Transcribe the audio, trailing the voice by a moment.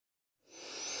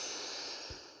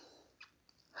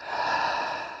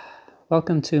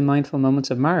Welcome to Mindful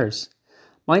Moments of Mars.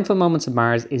 Mindful Moments of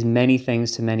Mars is many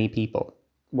things to many people.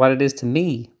 What it is to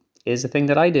me is a thing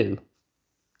that I do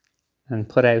and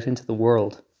put out into the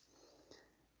world.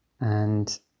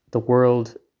 And the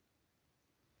world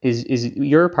is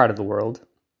you're a part of the world,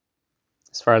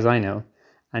 as far as I know,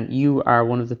 and you are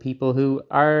one of the people who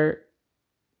are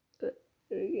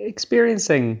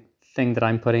experiencing the thing that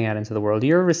I'm putting out into the world.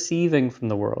 You're receiving from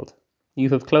the world. You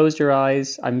have closed your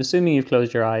eyes. I'm assuming you've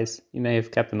closed your eyes. You may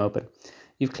have kept them open.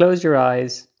 You've closed your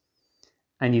eyes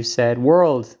and you've said,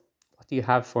 "World, what do you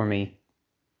have for me?"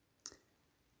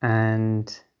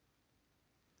 And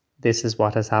this is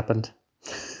what has happened.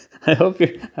 I hope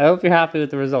you're happy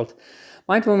with the result.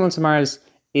 Mindful Moments of Mars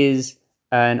is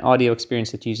an audio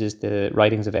experience that uses the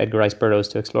writings of Edgar Rice Burroughs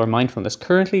to explore mindfulness.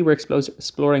 Currently, we're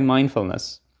exploring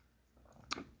mindfulness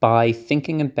by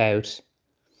thinking about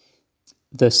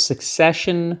the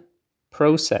succession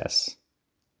process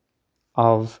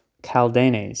of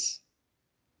Caldanes,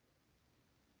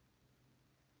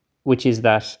 which is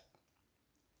that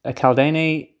a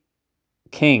Caldane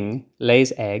king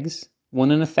lays eggs.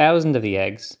 1 in 1,000 of the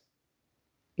eggs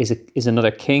is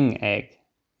another king egg.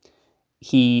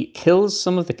 He kills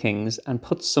some of the kings and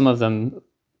puts some of them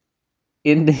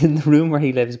in the room where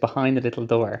he lives behind a little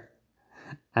door.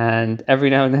 And every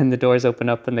now and then the doors open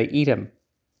up and they eat him.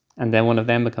 And then one of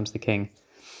them becomes the king.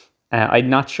 I'm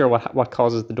not sure what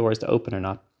causes the doors to open or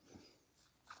not.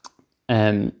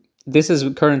 This is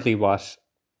currently what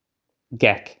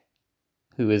Gek,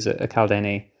 who is a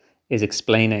Caldane, is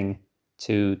explaining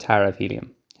to Tara of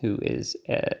Helium, who is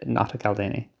not a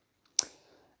Caldane.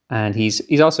 And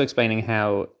he's also explaining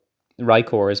how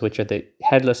Rykors, which are the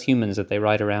headless humans that they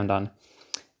ride around on,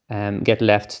 get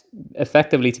left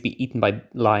effectively to be eaten by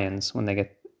lions when they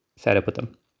get fed up with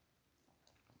them.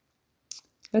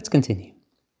 Let's continue.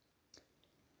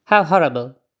 "How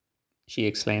horrible," she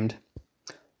exclaimed.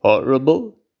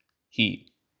 "Horrible?" he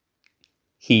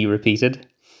repeated.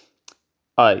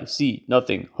 "I see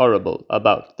nothing horrible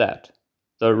about that.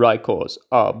 The Rykors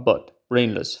are but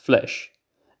brainless flesh.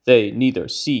 They neither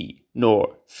see,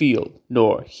 nor feel,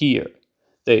 nor hear.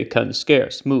 They can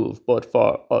scarce move but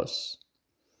for us.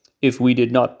 If we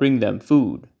did not bring them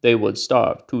food, they would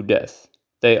starve to death.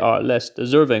 They are less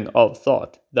deserving of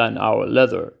thought than our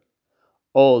leather.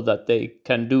 All that they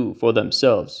can do for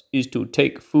themselves is to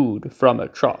take food from a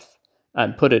trough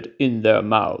and put it in their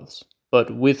mouths. But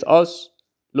with us,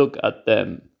 look at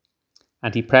them."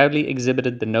 And he proudly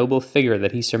exhibited the noble figure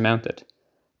that he surmounted,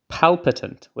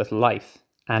 palpitant with life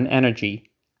and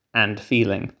energy and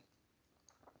feeling.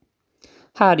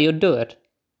 "How do you do it?"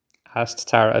 asked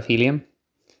Tara of Helium.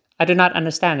 "I do not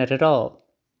understand it at all."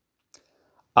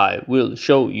 "I will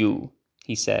show you,"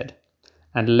 he said,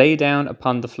 and lay down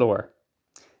upon the floor.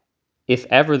 If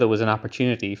ever there was an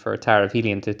opportunity for Tara of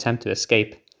Helium to attempt to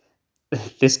escape,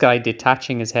 this guy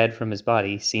detaching his head from his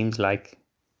body seems like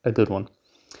a good one.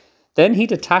 Then he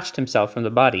detached himself from the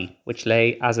body, which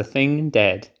lay as a thing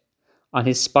dead. On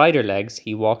his spider legs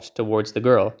he walked towards the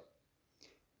girl.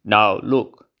 "Now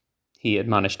look," he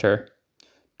admonished her.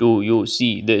 "Do you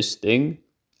see this thing?"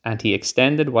 And he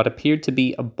extended what appeared to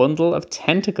be a bundle of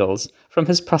tentacles from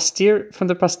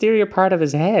the posterior part of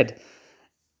his head.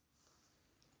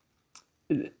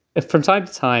 From time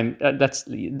to time,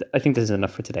 I think this is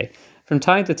enough for today. From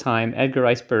time to time, Edgar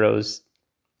Rice Burroughs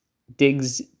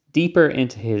digs deeper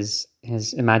into his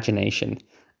imagination,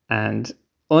 and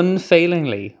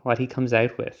unfailingly, what he comes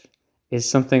out with is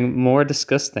something more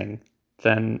disgusting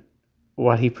than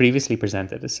what he previously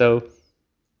presented. So,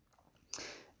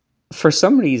 for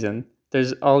some reason,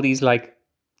 there's all these like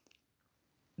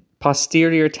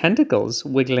posterior tentacles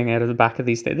wiggling out of the back of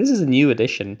these things. This is a new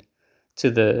addition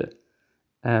to the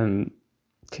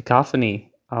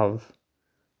cacophony of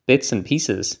bits and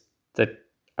pieces that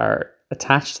are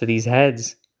attached to these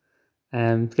heads.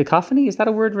 Cacophony, is that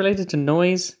a word related to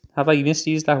noise? Have I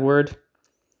misused that word?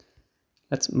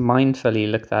 Let's mindfully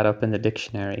look that up in the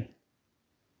dictionary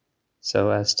so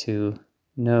as to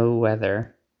know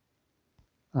whether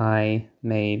I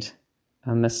made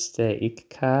a mistake.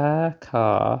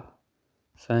 Cacophony.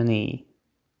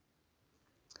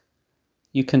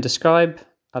 You can describe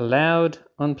a loud,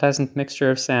 unpleasant mixture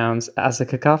of sounds as a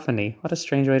cacophony. What a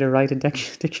strange way to write a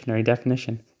dictionary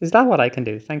definition. Is that what I can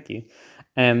do? Thank you.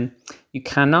 You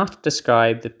cannot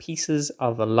describe the pieces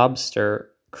of a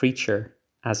lobster creature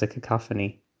as a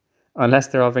cacophony, unless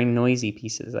they're all very noisy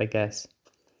pieces, I guess.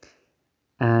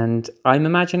 And I'm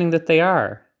imagining that they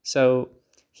are. So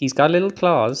he's got little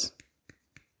claws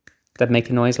that make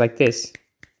a noise like this,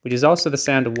 which is also the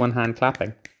sound of one hand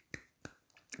clapping.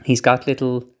 He's got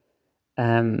little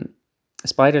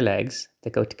spider legs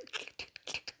that go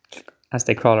as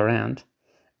they crawl around,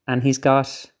 and he's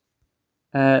got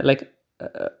like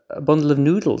a bundle of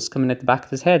noodles coming at the back of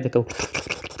his head that go.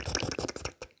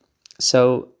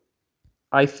 So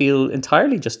I feel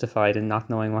entirely justified in not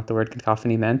knowing what the word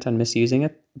cacophony meant and misusing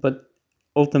it, but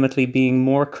ultimately being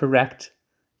more correct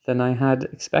than I had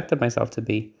expected myself to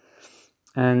be.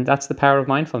 And that's the power of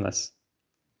mindfulness.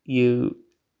 You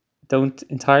don't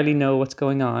entirely know what's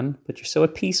going on, but you're so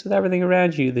at peace with everything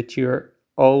around you that you're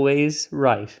always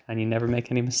right and you never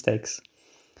make any mistakes.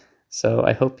 So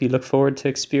I hope you look forward to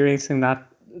experiencing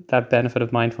that benefit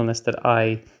of mindfulness that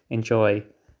I enjoy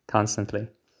constantly.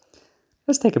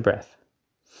 Let's take a breath.